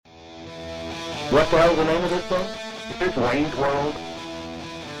What the hell's the name of this song? It's Wayne's World.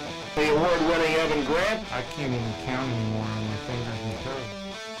 The award-winning Evan Grant. I can't even count anymore on my fingers and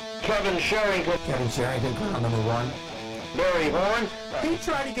toes. Kevin Sherrington. Kevin Sherrington, ground number one. Barry Horn. He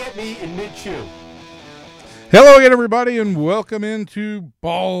tried to get me in mid-chew. Hello again, everybody, and welcome into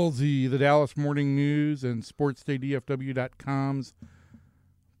Ballzy, the Dallas Morning News and SportsDayDFW.com's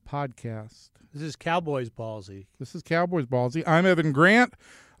podcast. This is Cowboys Ballzy. This is Cowboys Ballzy. I'm Evan Grant,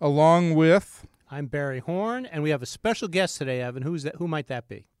 along with... I'm Barry Horn, and we have a special guest today, Evan. Who's that? Who might that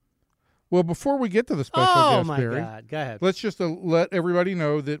be? Well, before we get to the special guest, Barry, Oh, my God. Go ahead. let's just let everybody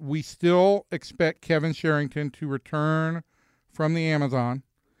know that we still expect Kevin Sherrington to return from the Amazon.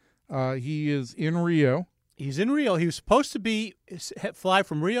 He is in Rio. He's in Rio. He was supposed to fly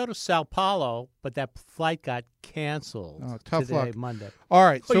from Rio to Sao Paulo, but that flight got canceled tough today, luck. Monday. All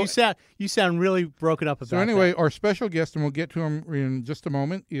right. So you sound really broken up about that. So anyway, our special guest, and we'll get to him in just a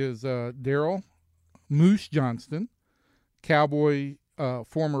moment, is Daryl Moose Johnston, Cowboy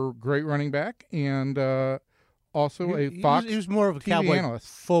former great running back, and also a Fox He was more of a TV Cowboy analyst.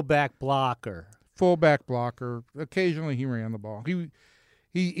 fullback blocker. Fullback blocker. Occasionally he ran the ball.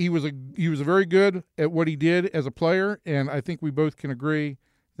 He was very good at what he did as a player, and I think we both can agree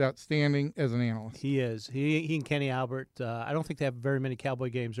he's outstanding as an analyst. He is. He and Kenny Albert. I don't think they have very many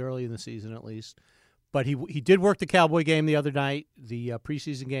Cowboy games early in the season, at least. But he did work the Cowboy game the other night, the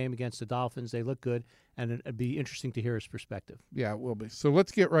preseason game against the Dolphins. They look good, and it'd be interesting to hear his perspective. Yeah, it will be. So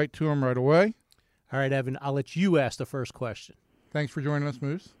let's get right to him right away. All right, Evan, I'll let you ask the first question. Thanks for joining us,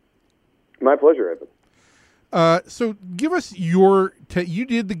 Moose. My pleasure, Evan. So give us your you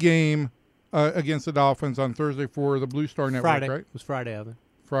did the game against the Dolphins on Thursday for the Blue Star Network, Friday. right? It was Friday, Evan.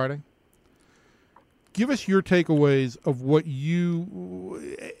 Friday. Give us your takeaways of what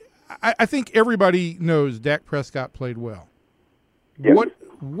you I think everybody knows Dak Prescott played well. Yes.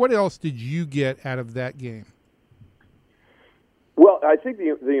 What else did you get out of that game? Well, I think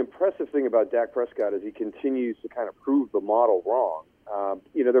the impressive thing about Dak Prescott is he continues to kind of prove the model wrong.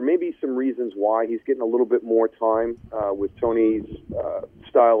 There may be some reasons why he's getting a little bit more time with Tony's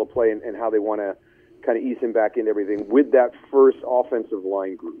style of play and how they want to kind of ease him back into everything with that first offensive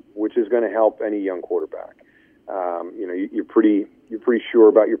line group, which is going to help any young quarterback. You're pretty sure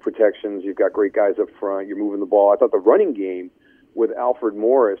about your protections. You've got great guys up front. You're moving the ball. I thought the running game with Alfred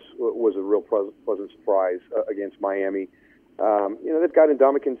Morris was a real pleasant surprise against Miami. They've got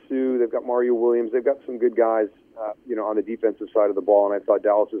Ndamukong Suh. They've got Mario Williams. They've got some good guys, on the defensive side of the ball. And I thought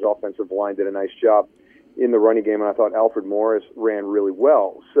Dallas's offensive line did a nice job in the running game. And I thought Alfred Morris ran really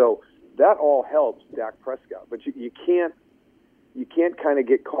well. So that all helps Dak Prescott. But you can't kind of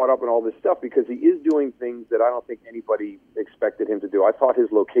get caught up in all this stuff because he is doing things that I don't think anybody expected him to do. I thought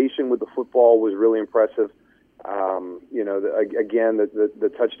his location with the football was really impressive. The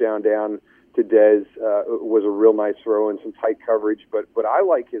touchdown down to Dez was a real nice throw and some tight coverage. But I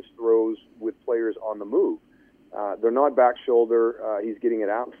like his throws with players on the move. They're not back shoulder. He's getting it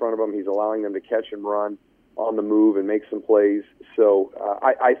out in front of them. He's allowing them to catch and run on the move and make some plays. So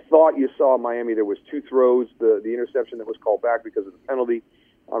I thought you saw Miami. There was two throws, the interception that was called back because of the penalty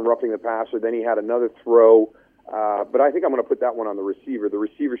on roughing the passer. Then he had another throw. But I think I'm going to put that one on the receiver. The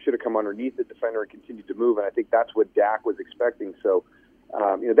receiver should have come underneath the defender and continued to move, and I think that's what Dak was expecting. So,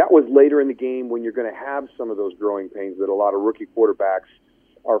 that was later in the game when you're going to have some of those growing pains that a lot of rookie quarterbacks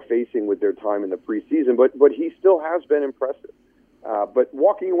are facing with their time in the preseason. But he still has been impressive. But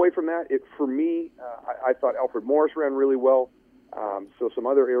walking away from that, for me, I thought Alfred Morris ran really well. So some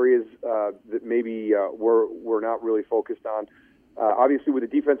other areas that maybe we're not really focused on. Obviously, with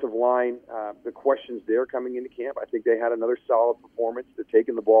the defensive line, the questions there coming into camp, I think they had another solid performance. They're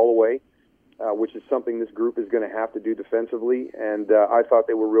taking the ball away, which is something this group is going to have to do defensively. And I thought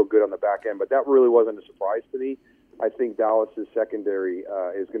they were real good on the back end, but that really wasn't a surprise to me. I think Dallas's secondary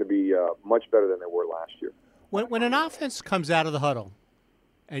is going to be much better than they were last year. When an offense comes out of the huddle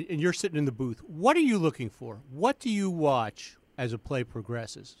and you're sitting in the booth, what are you looking for? What do you watch as a play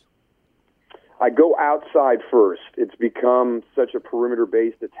progresses? I go outside first. It's become such a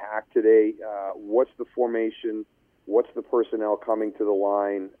perimeter-based attack today. What's the formation? What's the personnel coming to the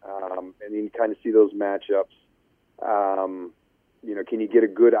line? And you kind of see those matchups. Can you get a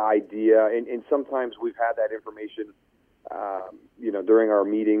good idea? And sometimes we've had that information, during our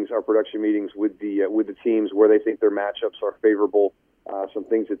meetings, our production meetings with the teams where they think their matchups are favorable, some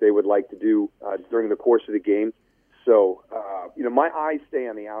things that they would like to do during the course of the game. So, my eyes stay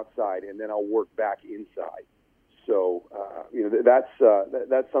on the outside, and then I'll work back inside. So,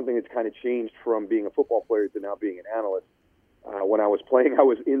 that's something that's kind of changed from being a football player to now being an analyst. When I was playing, I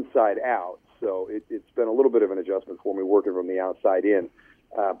was inside out. So it's been a little bit of an adjustment for me working from the outside in.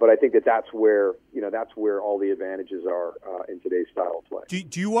 But I think that's where all the advantages are in today's style of play.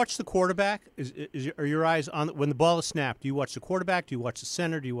 Do you watch the quarterback? Are your eyes on when the ball is snapped? Do you watch the quarterback? Do you watch the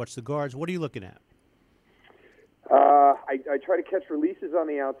center? Do you watch the guards? What are you looking at? I try to catch releases on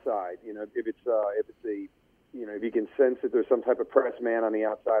the outside. If you can sense that there's some type of press man on the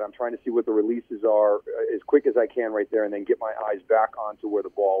outside, I'm trying to see what the releases are as quick as I can right there, and then get my eyes back onto where the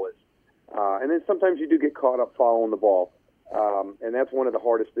ball is. And then sometimes you do get caught up following the ball. And that's one of the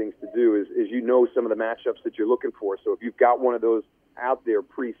hardest things to do is some of the matchups that you're looking for. So if you've got one of those out there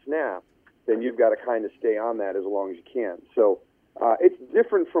pre-snap, then you've got to kind of stay on that as long as you can. So it's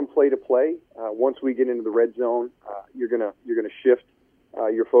different from play to play. Once we get into the red zone, you're gonna shift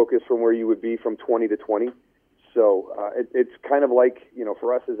your focus from where you would be from 20 to 20. So it's kind of like,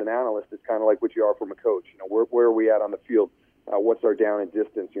 for us as an analyst, it's kind of like what you are from a coach. Where are we at on the field? What's our down and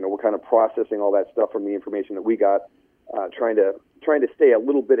distance? We're kind of processing all that stuff from the information that we got. Trying to stay a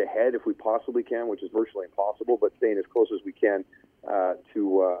little bit ahead if we possibly can, which is virtually impossible, but staying as close as we can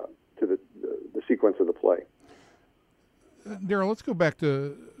to the sequence of the play. Daryl, let's go back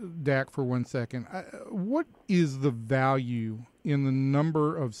to Dak for 1 second. What is the value in the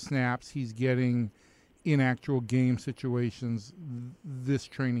number of snaps he's getting in actual game situations this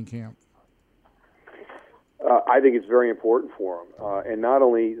training camp? I think it's very important for him, and not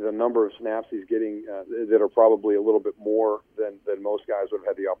only the number of snaps he's getting that are probably a little bit more than most guys would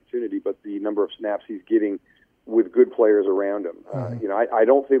have had the opportunity, but the number of snaps he's getting with good players around him. I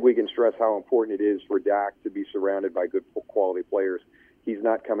don't think we can stress how important it is for Dak to be surrounded by good quality players. He's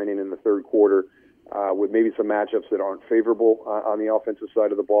not coming in the third quarter with maybe some matchups that aren't favorable on the offensive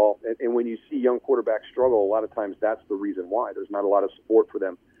side of the ball. And when you see young quarterbacks struggle, a lot of times that's the reason why. There's not a lot of support for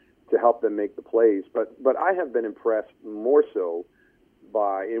them to help them make the plays. But I have been impressed more so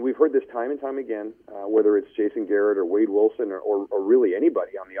by, and we've heard this time and time again, whether it's Jason Garrett or Wade Wilson or really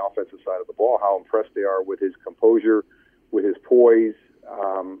anybody on the offensive side of the ball, how impressed they are with his composure, with his poise.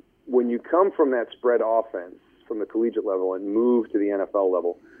 When you come from that spread offense from the collegiate level and move to the NFL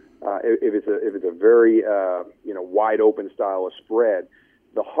level, if it's a very wide open style of spread,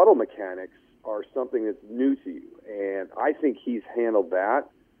 the huddle mechanics are something that's new to you, and I think he's handled that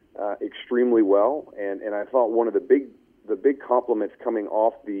extremely well. And I thought one of the big compliments coming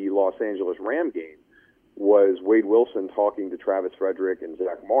off the Los Angeles Ram game was Wade Wilson talking to Travis Frederick and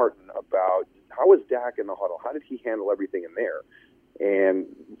Zach Martin about how was Dak in the huddle, how did he handle everything in there. And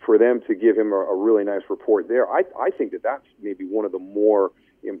for them to give him a really nice report there, I think that's maybe one of the more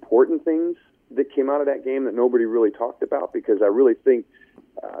important things that came out of that game that nobody really talked about, because I really think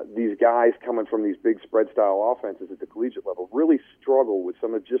these guys coming from these big spread-style offenses at the collegiate level really struggle with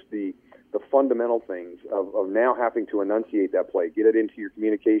some of just the fundamental things of now having to enunciate that play, get it into your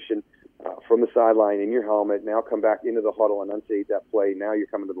communication from the sideline in your helmet, now come back into the huddle, enunciate that play. Now you're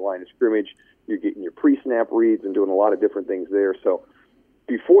coming to the line of scrimmage, you're getting your pre-snap reads and doing a lot of different things there. So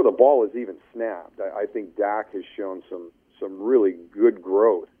before the ball is even snapped, I think Dak has shown some really good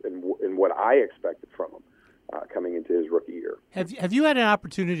growth in what I expected from him coming into his rookie year. Have you had an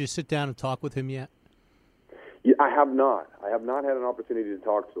opportunity to sit down and talk with him yet? Yeah, I have not. I have not had an opportunity to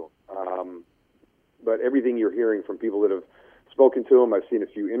talk to him. But everything you're hearing from people that have spoken to him, I've seen a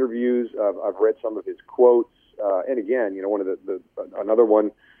few interviews. I've read some of his quotes. And again, one of another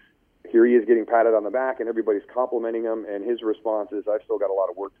one, here he is getting patted on the back and everybody's complimenting him. And his response is, I've still got a lot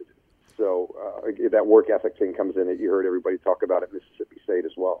of work to do. So that work ethic thing comes in. You heard everybody talk about it at Mississippi State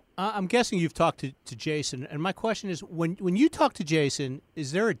as well. I'm guessing you've talked to Jason. And my question is, when you talk to Jason,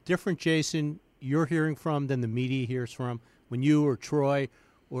 is there a different Jason you're hearing from than the media hears from? When you or Troy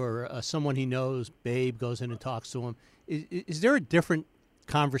or someone he knows, Babe, goes in and talks to him, is there a different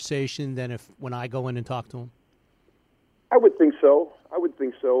conversation than when I go in and talk to him? I would think so.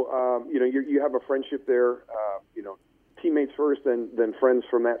 You have a friendship there, teammates first, then friends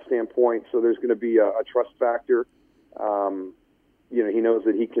from that standpoint. So there's going to be a trust factor. He knows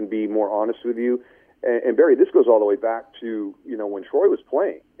that he can be more honest with you. And Barry, this goes all the way back to, when Troy was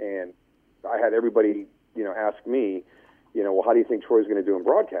playing. And I had everybody, ask me, well, how do you think Troy's going to do in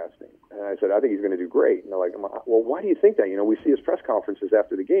broadcasting? And I said, I think he's going to do great. And they're like, well, why do you think that? We see his press conferences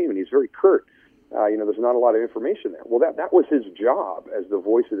after the game, and he's very curt. There's not a lot of information there. Well, that was his job as the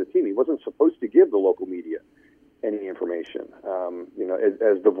voice of the team. He wasn't supposed to give the local media any information.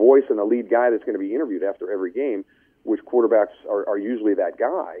 As the voice and the lead guy that's going to be interviewed after every game, which quarterbacks are usually that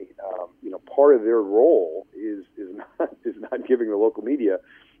guy, part of their role is not giving the local media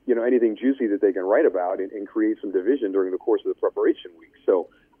anything juicy that they can write about and create some division during the course of the preparation week. So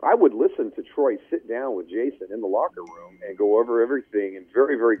I would listen to Troy sit down with Jason in the locker room and go over everything in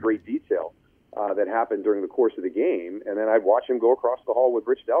very, very great detail that happened during the course of the game, and then I'd watch him go across the hall with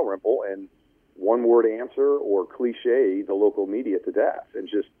Rich Dalrymple and one-word answer or cliche the local media to death and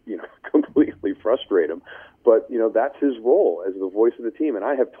just, completely frustrate him. But, that's his role as the voice of the team. And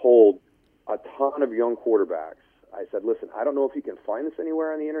I have told a ton of young quarterbacks, I said, listen, I don't know if you can find this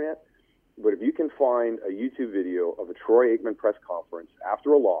anywhere on the internet, but if you can find a YouTube video of a Troy Aikman press conference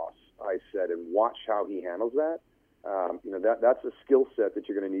after a loss, I said, and watch how he handles that, that's a skill set that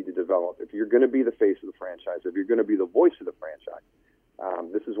you're going to need to develop. If you're going to be the face of the franchise, if you're going to be the voice of the franchise,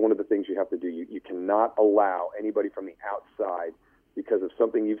 this is one of the things you have to do. You cannot allow anybody from the outside, because of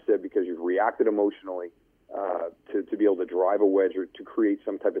something you've said, because you've reacted emotionally, to be able to drive a wedge or to create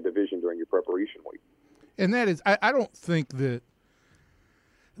some type of division during your preparation week. And that is, I don't think that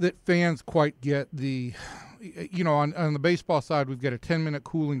fans quite get the, on the baseball side, we've got a 10-minute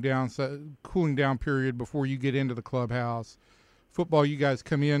cooling down period before you get into the clubhouse. Football, you guys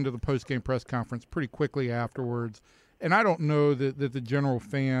come into the post-game press conference pretty quickly afterwards. And I don't know that the general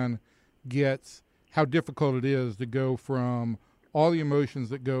fan gets how difficult it is to go from all the emotions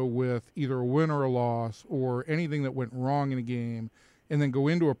that go with either a win or a loss or anything that went wrong in a game and then go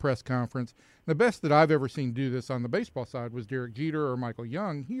into a press conference. The best that I've ever seen do this on the baseball side was Derek Jeter or Michael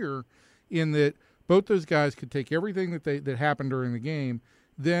Young here, in that both those guys could take everything that happened during the game,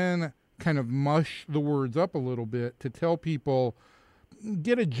 then kind of mush the words up a little bit to tell people,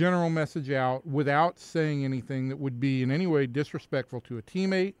 get a general message out without saying anything that would be in any way disrespectful to a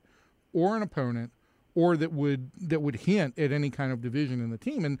teammate or an opponent, or that would hint at any kind of division in the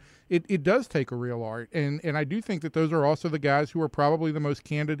team. And it does take a real art. And I do think that those are also the guys who are probably the most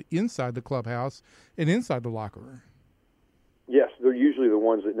candid inside the clubhouse and inside the locker room. Yes, they're usually the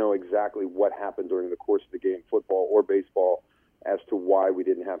ones that know exactly what happened during the course of the game, football or baseball, as to why we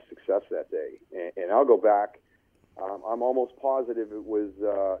didn't have success that day. And I'll go back. I'm almost positive it was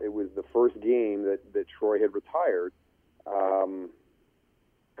the first game that Troy had retired.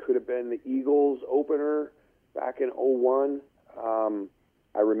 Could have been the Eagles opener back in 2001.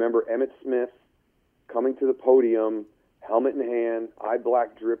 I remember Emmitt Smith coming to the podium, helmet in hand, eye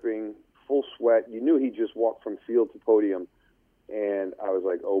black dripping, full sweat. You knew he just walked from field to podium, and I was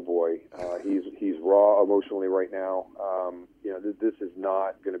like, oh boy, he's raw emotionally right now. This is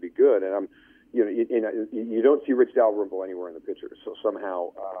not going to be good. And you don't see Rich Dalrymple anywhere in the picture. So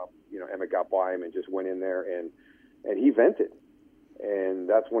somehow, Emmitt got by him and just went in there and he vented. And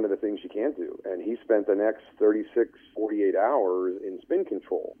that's one of the things you can't do. And he spent the next 36, 48 hours in spin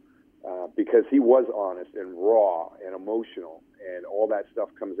control because he was honest and raw and emotional, and all that stuff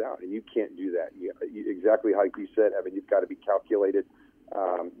comes out. And you can't do that. Exactly how you said, Evan, you've got to be calculated.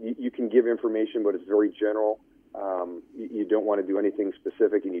 You can give information, but it's very general. You don't want to do anything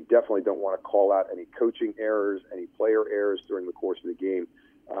specific, and you definitely don't want to call out any coaching errors, any player errors during the course of the game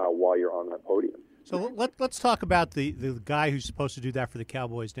while you're on that podium. So let's talk about the guy who's supposed to do that for the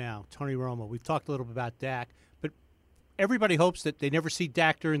Cowboys now, Tony Romo. We've talked a little bit about Dak, but everybody hopes that they never see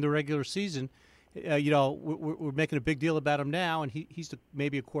Dak during the regular season. We're making a big deal about him now, and he's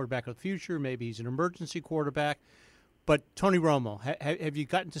maybe a quarterback of the future, maybe he's an emergency quarterback. But Tony Romo, have you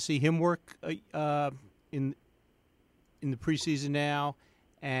gotten to see him work in the preseason now?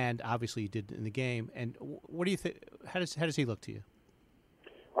 And obviously you did in the game. And what do you think? How does he look to you?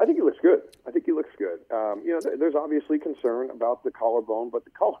 I think he looks good. There's obviously concern about the collarbone, but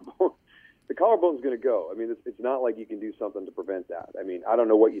the collarbone's going to go. I mean, it's not like you can do something to prevent that. I mean, I don't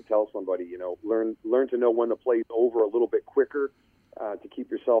know what you tell somebody. Learn to know when the play's over a little bit quicker to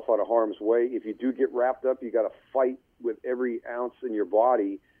keep yourself out of harm's way. If you do get wrapped up, you got to fight with every ounce in your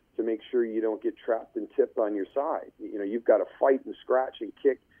body to make sure you don't get trapped and tipped on your side. You've got to fight and scratch and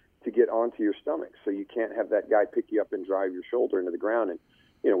kick to get onto your stomach. So you can't have that guy pick you up and drive your shoulder into the ground. And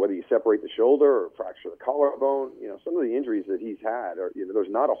whether you separate the shoulder or fracture the collarbone, some of the injuries that he's had are, there's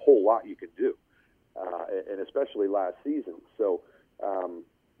not a whole lot you can do, and especially last season. So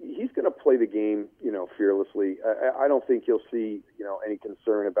he's going to play the game, fearlessly. I don't think you'll see, any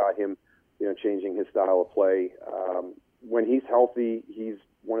concern about him, changing his style of play. When he's healthy, he's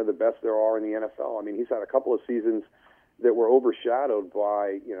one of the best there are in the NFL. I mean, he's had a couple of seasons that were overshadowed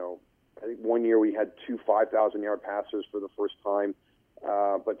by, I think one year we had 2 5,000-yard passers for the first time.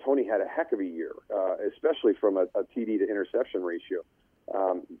 But Tony had a heck of a year, especially from a TD to interception ratio.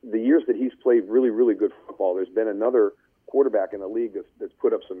 The years that he's played really, really good football, there's been another quarterback in the league that's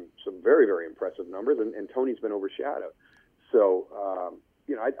put up some very, very impressive numbers, and Tony's been overshadowed. So,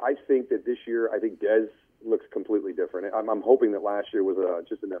 I think that this year, I think Dez looks completely different. I'm hoping that last year was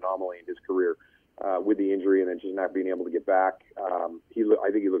just an anomaly in his career with the injury and then just not being able to get back. I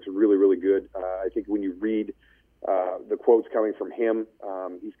think he looks really, really good. I think when you read The quote's coming from him.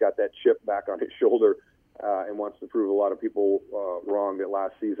 He's got that chip back on his shoulder and wants to prove a lot of people wrong that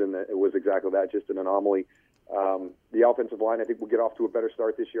last season that it was exactly that, just an anomaly. The offensive line, I think, will get off to a better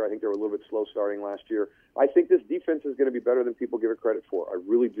start this year. I think they were a little bit slow starting last year. I think this defense is going to be better than people give it credit for. I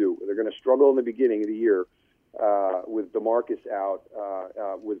really do. They're going to struggle in the beginning of the year with DeMarcus out,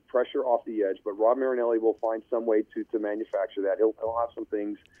 with pressure off the edge. But Rob Marinelli will find some way to manufacture that. He'll have some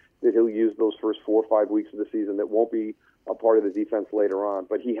things that he'll use those first 4 or 5 weeks of the season that won't be a part of the defense later on.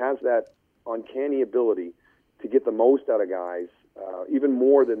 But he has that uncanny ability to get the most out of guys, even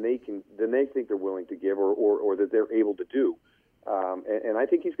more than they think they're willing to give or that they're able to do. And I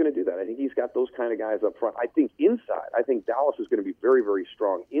think he's going to do that. I think he's got those kind of guys up front. I think Dallas is going to be very, very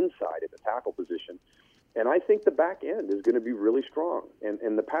strong inside at the tackle position. And I think the back end is going to be really strong.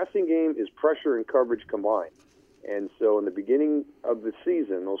 And the passing game is pressure and coverage combined. And so in the beginning of the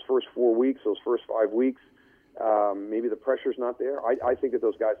season, those first 4 weeks, those first 5 weeks, maybe the pressure's not there. I think that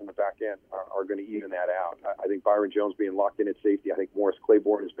those guys in the back end are going to even that out. I think Byron Jones being locked in at safety. I think Morris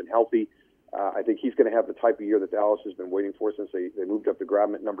Claiborne has been healthy. I think he's going to have the type of year that Dallas has been waiting for since they moved up to grab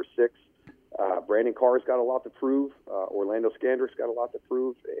him at number 6. Brandon Carr's got a lot to prove. Orlando Scandrick's got a lot to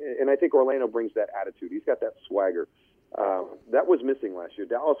prove. And I think Orlando brings that attitude. He's got that swagger. That was missing last year.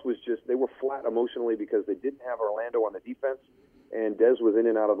 Dallas was they were flat emotionally because they didn't have Orlando on the defense, and Dez was in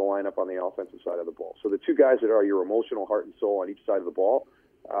and out of the lineup on the offensive side of the ball. So the two guys that are your emotional heart and soul on each side of the ball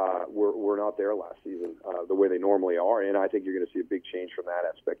were not there last season the way they normally are, and I think you're going to see a big change from that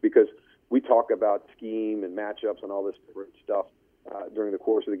aspect because we talk about scheme and matchups and all this different stuff during the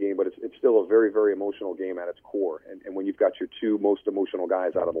course of the game, but it's still a very, very emotional game at its core, and when you've got your two most emotional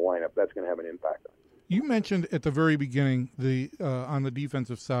guys out of the lineup, that's going to have an impact on it. You mentioned at the very beginning on the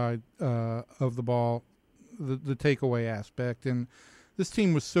defensive side of the ball, the takeaway aspect, and this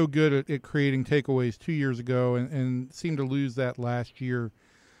team was so good at creating takeaways 2 years ago and seemed to lose that last year.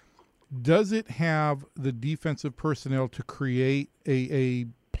 Does it have the defensive personnel to create a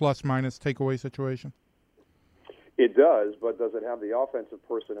plus-minus takeaway situation? It does, but does it have the offensive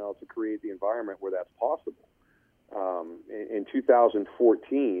personnel to create the environment where that's possible? In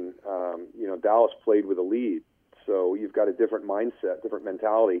 2014, Dallas played with a lead, so you've got a different mindset, different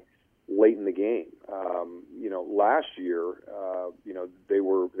mentality late in the game. Last year, they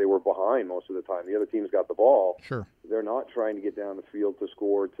were behind most of the time. The other team's got the ball. Sure. They're not trying to get down the field to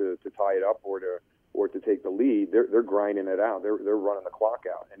score, to tie it up, or to take the lead. They're grinding it out. They're running the clock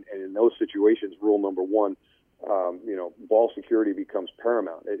out. And in those situations, rule number one, ball security becomes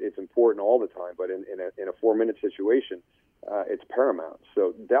paramount. It's important all the time, but in a 4-minute situation, it's paramount.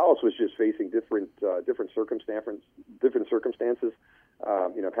 So Dallas was just facing different circumstances.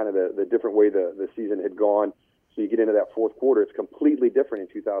 Kind of the different way the season had gone. So you get into that fourth quarter, it's completely different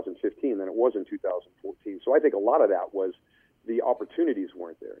in 2015 than it was in 2014. So I think a lot of that was the opportunities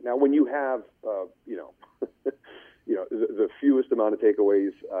weren't there. Now, when you have, the fewest amount of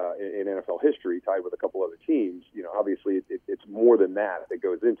takeaways in NFL history, tied with a couple other teams, obviously it's more than that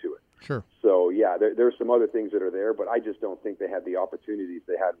goes into it. Sure. So yeah, there's some other things that are there, but I just don't think they had the opportunities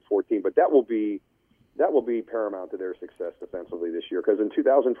they had in 14. But that will be paramount to their success defensively this year, because in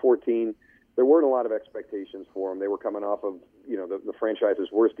 2014 there weren't a lot of expectations for them. They were coming off of the franchise's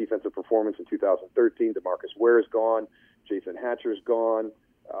worst defensive performance in 2013. DeMarcus Ware's gone, Jason Hatcher's gone.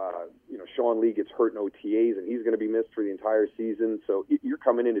 Sean Lee gets hurt in OTAs, and he's going to be missed for the entire season. So you're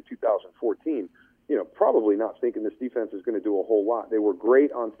coming into 2014, probably not thinking this defense is going to do a whole lot. They were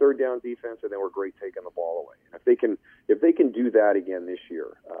great on third down defense, and they were great taking the ball away. And if they can do that again this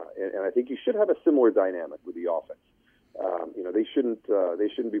year, and I think you should have a similar dynamic with the offense. They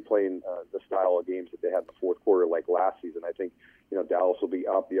shouldn't be playing the style of games that they had in the fourth quarter like last season. I think Dallas will be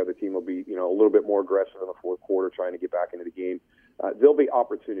up, the other team will be a little bit more aggressive in the fourth quarter, trying to get back into the game. There'll be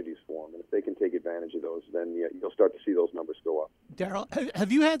opportunities for them, and if they can take advantage of those, then you'll start to see those numbers go up. Daryl,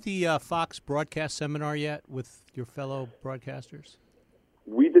 have you had the Fox broadcast seminar yet with your fellow broadcasters?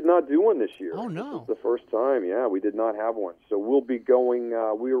 We did not do one this year. Oh, no. This is the first time. Yeah, we did not have one. So we'll be going.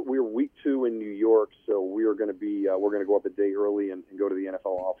 We're week 2 in New York, so we are going to be. We're going to go up a day early and go to the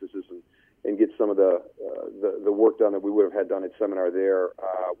NFL offices and get some of the work done that we would have had done at seminar there.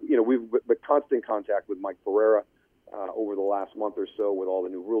 We've been constant contact with Mike Pereira over the last month or so with all the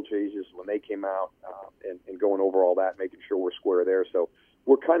new rule changes when they came out and going over all that, making sure we're square there. So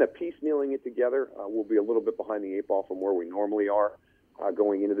we're kind of piecemealing it together. We'll be a little bit behind the 8 ball from where we normally are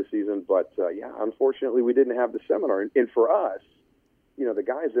going into the season. But, unfortunately, we didn't have the seminar. And for us, the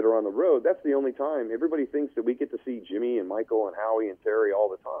guys that are on the road, that's the only time. Everybody thinks that we get to see Jimmy and Michael and Howie and Terry all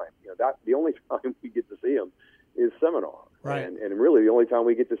the time. The only time we get to see them is seminar. Right. And really the only time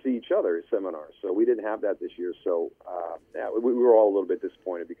we get to see each other is seminars. So we didn't have that this year. So we were all a little bit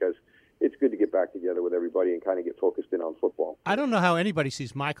disappointed because it's good to get back together with everybody and kind of get focused in on football. I don't know how anybody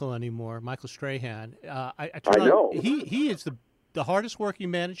sees Michael anymore, Michael Strahan. I know. He is the hardest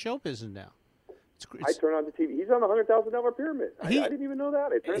working man in show business now. I turn on the TV. He's on the $100,000 pyramid. I didn't even know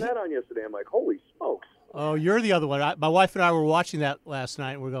that. I turned that on yesterday. I'm like, holy smokes. Oh, you're the other one. My wife and I were watching that last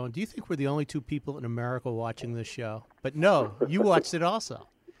night, and we're going, do you think we're the only two people in America watching this show? But no, you watched it also.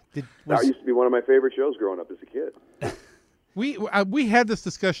 That used to be one of my favorite shows growing up as a kid. We had this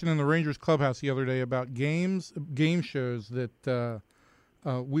discussion in the Rangers clubhouse the other day about game shows that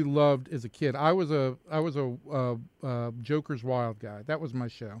we loved as a kid. I was a Joker's Wild guy. That was my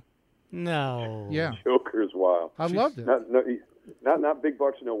show. No. Yeah. Joker's Wild. I loved it. Not big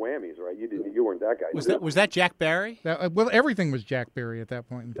bucks, no whammies, right? You weren't that guy. Was that Jack Barry? Well, everything was Jack Barry at that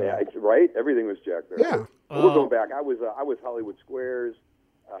point in time. Yeah, right. Everything was Jack Barry. Yeah. We're going back. I was Hollywood Squares,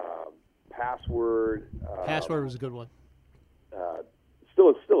 Password. Password was a good one.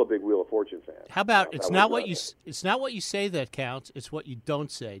 Still a big Wheel of Fortune fan. How about it's not what you say that counts. It's what you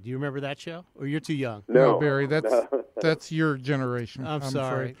don't say. Do you remember that show? Or you're too young? No, Barry. That's your generation. I'm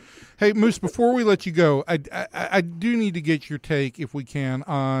sorry. Afraid. Hey, Moose. Before we let you go, I do need to get your take, if we can,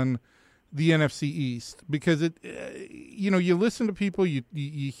 on the NFC East, because you listen to people, you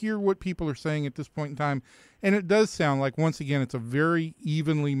hear what people are saying at this point in time, and it does sound like, once again, it's a very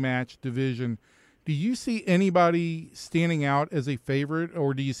evenly matched division. Do you see anybody standing out as a favorite,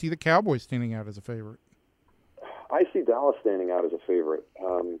 or do you see the Cowboys standing out as a favorite? I see Dallas standing out as a favorite.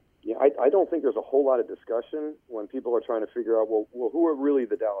 I don't think there's a whole lot of discussion when people are trying to figure out, well, who are really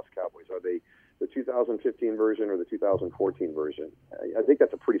the Dallas Cowboys? Are they the 2015 version or the 2014 version? I think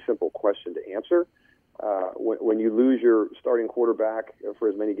that's a pretty simple question to answer. When you lose your starting quarterback for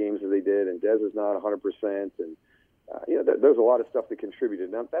as many games as they did, and Dez is not 100%, and there's a lot of stuff that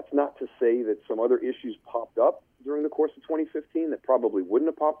contributed. Now, that's not to say that some other issues popped up during the course of 2015 that probably wouldn't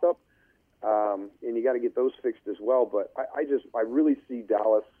have popped up, and you got to get those fixed as well. But I really see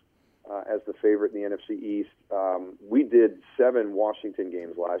Dallas as the favorite in the NFC East. We did 7 Washington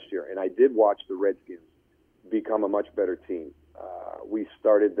games last year, and I did watch the Redskins become a much better team. We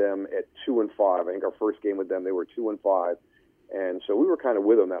started them at 2-5. I think our first game with them, they were 2-5. And so we were kind of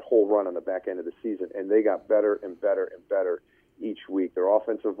with them that whole run on the back end of the season, and they got better and better and better each week. Their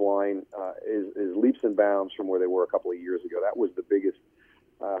offensive line is leaps and bounds from where they were a couple of years ago. That was the biggest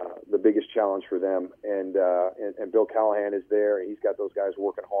challenge for them. And Bill Callahan is there, and he's got those guys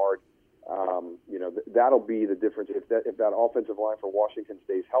working hard. That'll be the difference if that offensive line for Washington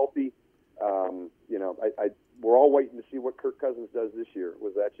stays healthy. We're all waiting to see what Kirk Cousins does this year.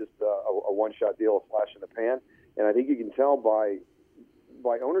 Was that just a one-shot deal, a flash in the pan? And I think you can tell by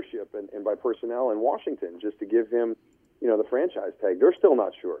ownership and by personnel in Washington, just to give him, the franchise tag. They're still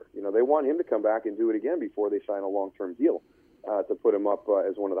not sure. They want him to come back and do it again before they sign a long-term deal to put him up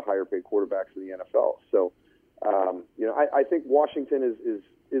as one of the higher-paid quarterbacks in the NFL. So, I think Washington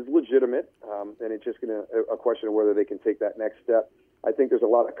is legitimate, and it's just a question of whether they can take that next step. I think there's a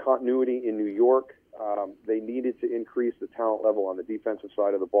lot of continuity in New York. They needed to increase the talent level on the defensive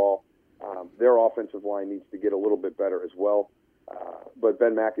side of the ball. Their offensive line needs to get a little bit better as well. But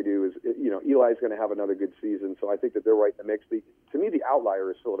Ben McAdoo is, Eli's going to have another good season, so I think that they're right in the mix. To me, the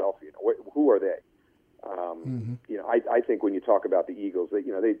outlier is Philadelphia. Who are they? I think when you talk about the Eagles,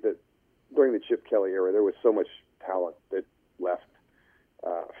 during the Chip Kelly era, there was so much talent that left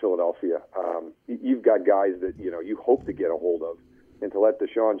Philadelphia. You've got guys that you hope to get a hold of, and to let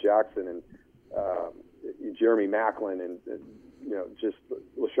Deshaun Jackson and Jeremy Maclin and just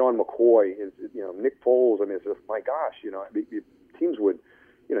LaShawn McCoy, Nick Foles. I mean, it's just, my gosh, teams would,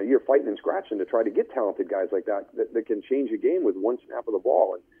 you're fighting and scratching to try to get talented guys like that can change a game with one snap of the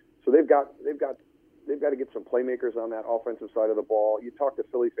ball. And so they've got to get some playmakers on that offensive side of the ball. You talk to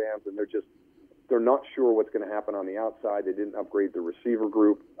Philly fans, and they're not sure what's going to happen on the outside. They didn't upgrade the receiver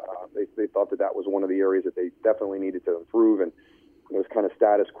group. They thought that was one of the areas that they definitely needed to improve, and it was kind of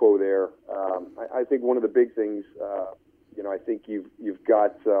status quo there. I think one of the big things, I think you've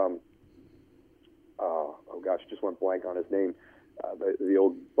got, just went blank on his name, the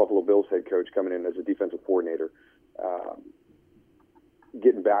old Buffalo Bills head coach coming in as a defensive coordinator,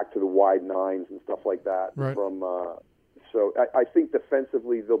 getting back to the wide nines and stuff like that. Right. So I think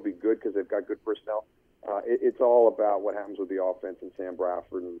defensively they'll be good because they've got good personnel. It's all about what happens with the offense and Sam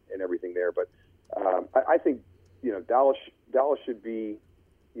Bradford and everything there. But I think Dallas should be,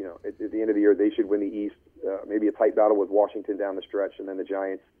 at the end of the year, they should win the East. Maybe a tight battle with Washington down the stretch, and then the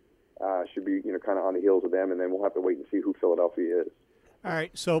Giants should be kind of on the heels of them, and then we'll have to wait and see who Philadelphia is. All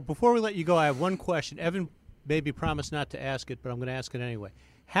right. So before we let you go, I have one question. Evan maybe promise not to ask it, but I'm going to ask it anyway.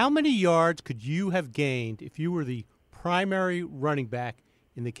 How many yards could you have gained if you were the primary running back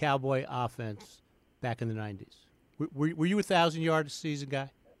in the Cowboy offense back in the 90s? Were you a 1,000-yard season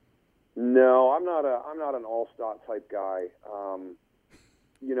guy? No, I'm not an all-star type guy. I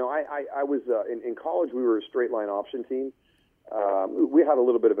was in college. We were a straight line option team. We had a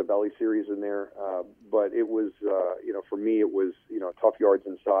little bit of a belly series in there, but it was, for me, it was, tough yards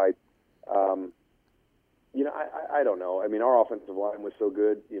inside. I don't know. I mean, our offensive line was so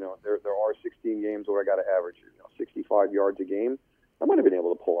good. There are 16 games where I got to average, 65 yards a game. I might have been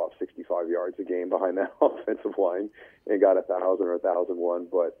able to pull off 65 yards a game behind that offensive line and got 1,000 or 1,001.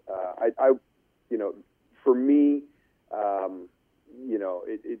 But for me,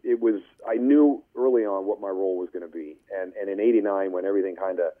 it was. I knew early on what my role was going to be, and in '89 when everything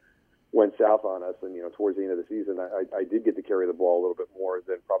kind of went south on us, and towards the end of the season, I did get to carry the ball a little bit more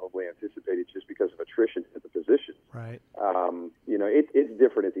than probably anticipated, just because of attrition at the positions. Right. It's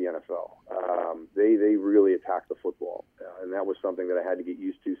different at the NFL. They really attack the football, and that was something that I had to get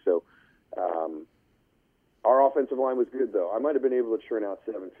used to. So, our offensive line was good, though. I might have been able to churn out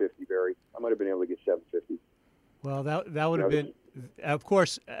 750, Barry. I might have been able to get 750. Well, that would have been, of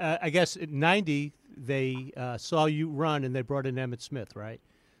course. I guess at 90 they saw you run and they brought in Emmitt Smith, right?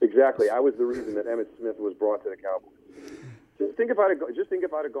 Exactly. I was the reason that Emmitt Smith was brought to the Cowboys. Just think if I'd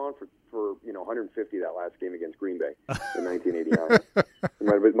have gone for 150 that last game against Green Bay in 1989.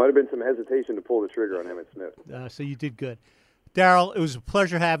 There might have been some hesitation to pull the trigger on Emmitt Smith. So you did good, Daryl. It was a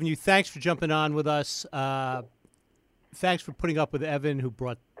pleasure having you. Thanks for jumping on with us. Thanks for putting up with Evan, who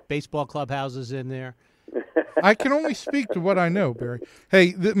brought baseball clubhouses in there. I can only speak to what I know, Barry.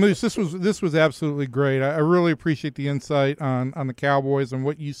 Hey, Moose, this was absolutely great. I really appreciate the insight on the Cowboys and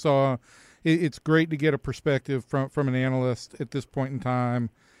what you saw. It's great to get a perspective from an analyst at this point in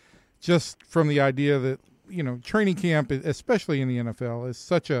time, just from the idea that training camp, especially in the NFL, is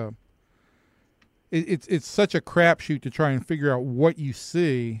such a such a crapshoot to try and figure out what you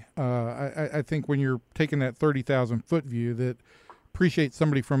see. I think when you're taking that 30,000-foot view, that appreciate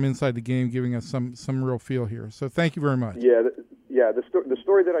somebody from inside the game giving us some real feel here. So thank you very much. Yeah. The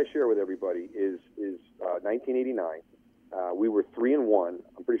story that I share with everybody is 1989. We were 3-1.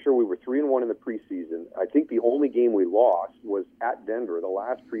 I'm pretty sure we were 3-1 in the preseason. I think the only game we lost was at Denver, the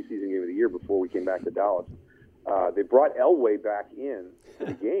last preseason game of the year before we came back to Dallas. They brought Elway back in to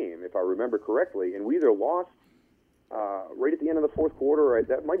the game, if I remember correctly, and we either lost right at the end of the fourth quarter, or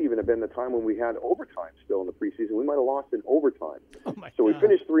that might even have been the time when we had overtime still in the preseason. We might have lost in overtime. So we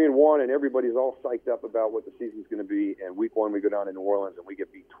finished 3-1, and everybody's all psyched up about what the season's going to be. And week one, we go down to New Orleans, and we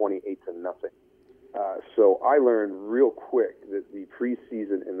get beat 28-0. So I learned real quick that the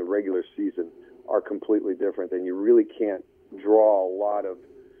preseason and the regular season are completely different, and you really can't draw a lot of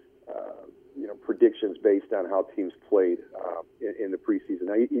predictions based on how teams played in the preseason.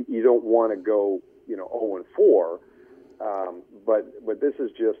 Now, you don't want to go 0-4. But this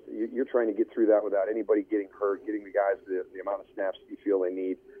is just, you're trying to get through that without anybody getting hurt, getting the guys the amount of snaps that you feel they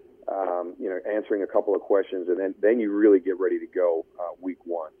need, answering a couple of questions, and then you really get ready to go week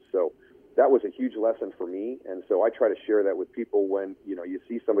one. So that was a huge lesson for me, and so I try to share that with people when, you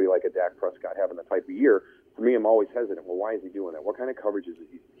see somebody like a Dak Prescott having the type of year. For me, I'm always hesitant. Well, why is he doing that? What kind of coverages is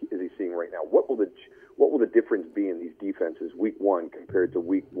he seeing right now? What will the difference be in these defenses week one compared to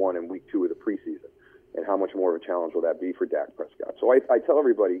week one and week two of the preseason? And how much more of a challenge will that be for Dak Prescott? So I tell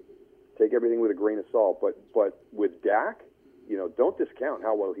everybody, take everything with a grain of salt. But with Dak, don't discount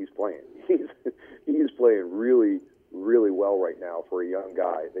how well he's playing. He's playing really, really well right now for a young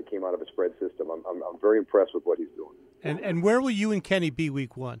guy that came out of a spread system. I'm very impressed with what he's doing. And where will you and Kenny be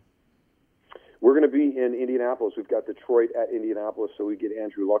week one? We're going to be in Indianapolis. We've got Detroit at Indianapolis, so we get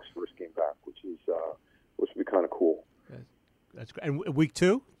Andrew Luck's first game back, which will be kind of cool. That's great. And week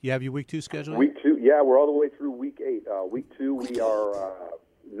two? You have your week two schedule? Week two, yeah, we're all the way through week 8. Week 2, we are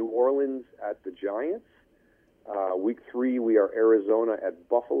New Orleans at the Giants. Week 3, we are Arizona at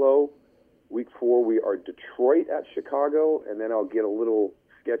Buffalo. Week 4, we are Detroit at Chicago. And then I'll get a little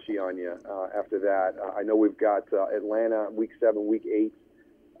sketchy on you after that. I know we've got Atlanta week 7, week 8.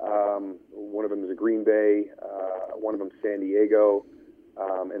 One of them is a Green Bay. One of them San Diego.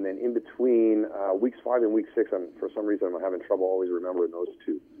 And then in between weeks 5 and week 6, for some reason I'm having trouble always remembering those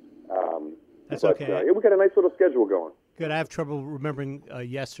two. That's okay. We got a nice little schedule going. Good. I have trouble remembering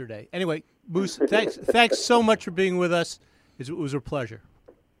yesterday. Anyway, Moose, thanks so much for being with us. It was a pleasure.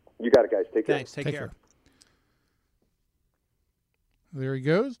 You got it, guys. Take care. Thanks. Take care. There he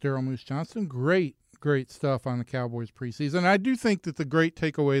goes, Daryl Moose Johnston. Great stuff on the Cowboys preseason. I do think that the great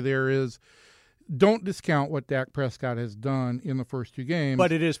takeaway there is, don't discount what Dak Prescott has done in the first 2 games.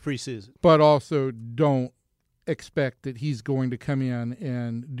 But it is preseason. But also don't expect that he's going to come in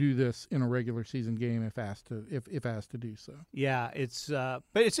and do this in a regular season game if asked to do so. Yeah,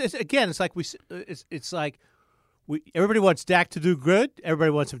 but it's again, it's like everybody wants Dak to do good,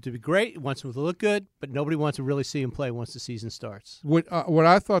 everybody wants him to be great, wants him to look good, but nobody wants to really see him play once the season starts. What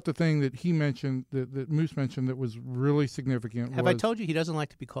I thought the thing that he mentioned that Moose mentioned that was really significant. Have I told you he doesn't like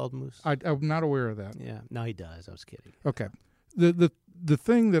to be called Moose? I'm not aware of that. Yeah, no, he does. I was kidding. Okay. The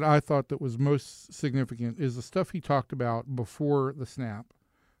thing that I thought that was most significant is the stuff he talked about before the snap,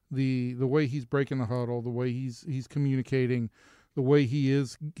 the way he's breaking the huddle, the way he's communicating, the way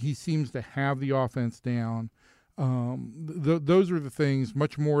he seems to have the offense down. Those are the things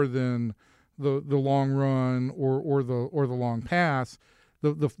much more than the long run or the long pass.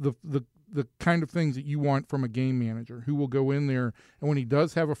 The kind of things that you want from a game manager who will go in there, and when he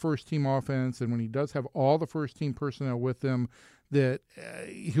does have a first-team offense and when he does have all the first-team personnel with him, that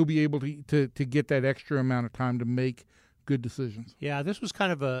he'll be able to get that extra amount of time to make good decisions. Yeah, this was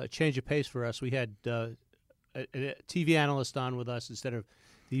kind of a change of pace for us. We had a TV analyst on with us instead of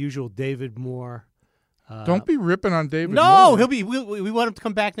the usual David Moore. Don't be ripping on David No, Moore. he'll be. We want him to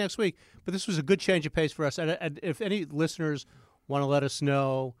come back next week. But this was a good change of pace for us. And if any listeners want to let us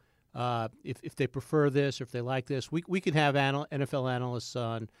know if they prefer this or if they like this, we can have NFL analysts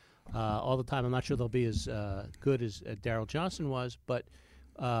on all the time. I'm not sure they'll be as good as Daryl Johnston was, but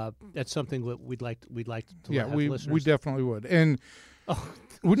that's something that we'd like to have listeners. We definitely would. And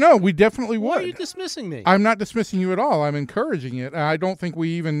no, we definitely would. Why are you dismissing me? I'm not dismissing you at all. I'm encouraging it. I don't think we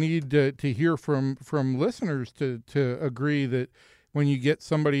even need to hear from listeners to agree that when you get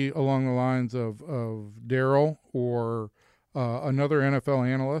somebody along the lines of Daryl or another NFL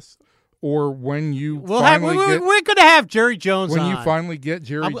analyst, or when you we're going to have Jerry Jones when on. you finally get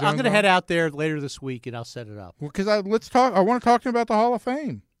Jerry Jones I'm going to head out there later this week, and I'll set it up. Well, because I want to talk to him about the Hall of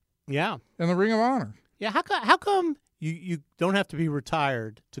Fame. Yeah. And the Ring of Honor. Yeah, how come you don't have to be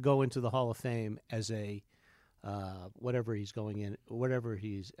retired to go into the Hall of Fame as a whatever he's going in, whatever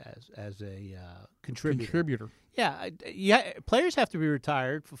he's as a contributor. Yeah, players have to be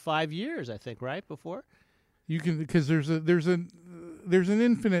retired for 5 years, I think, right, before? You can, because there's an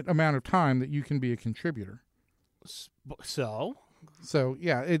infinite amount of time that you can be a contributor. So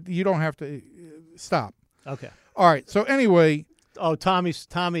yeah, you don't have to stop. Okay. All right. So anyway. Oh, Tommy,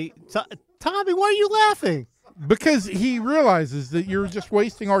 why are you laughing? Because he realizes that you're just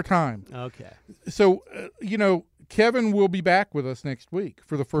wasting our time. Okay. So Kevin will be back with us next week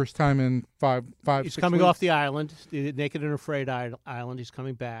for the first time in five. He's coming weeks. off the island, the Naked and Afraid Island. He's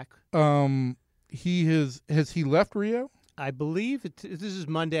coming back. Has he left Rio? I believe this is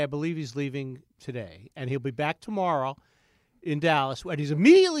Monday. I believe he's leaving today, and he'll be back tomorrow in Dallas. And he's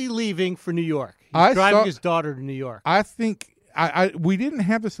immediately leaving for New York. He's driving his daughter to New York. I think we didn't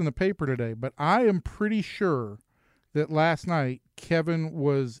have this in the paper today, but I am pretty sure that last night Kevin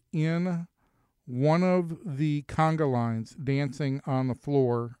was in one of the conga lines dancing on the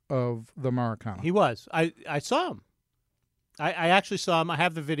floor of the Maracana. He was. I saw him. I actually saw him. I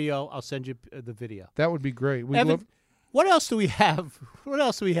have the video. I'll send you the video. That would be great. Evan, what else do we have? What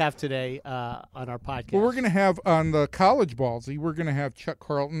else do we have today on our podcast? Well, we're going to have on the college Ballzy, we're going to have Chuck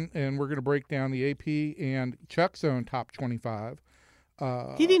Carlton, and we're going to break down the AP and Chuck's own top 25.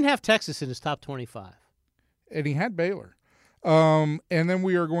 He didn't have Texas in his top 25. And he had Baylor. And then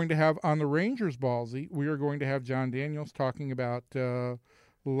we are going to have on the Rangers Ballzy, we are going to have John Daniels talking about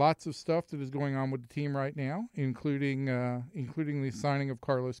lots of stuff that is going on with the team right now, including the signing of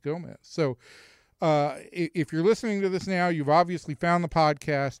Carlos Gomez. So if you're listening to this now, you've obviously found the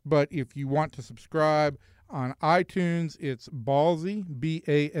podcast, but if you want to subscribe on iTunes, it's Ballzy,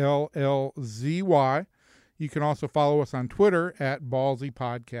 Ballzy. You can also follow us on Twitter at Ballzy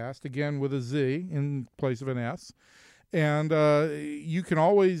Podcast, again with a Z in place of an S. And you can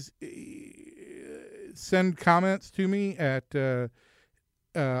always send comments to me at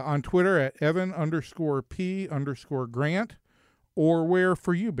on Twitter at Evan_P_Grant, or where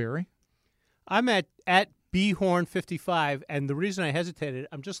for you, Barry? I'm at BHorn55, and the reason I hesitated,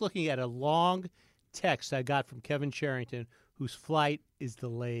 I'm just looking at a long text I got from Kevin Sherrington, whose flight is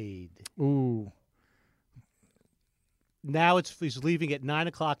delayed. Ooh. Now he's leaving at 9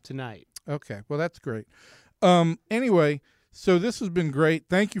 o'clock tonight. Okay, well, that's great. Anyway, so this has been great.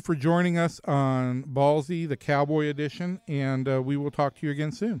 Thank you for joining us on Ballzy, the Cowboy edition, and we will talk to you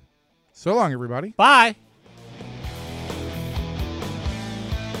again soon. So long, everybody. Bye.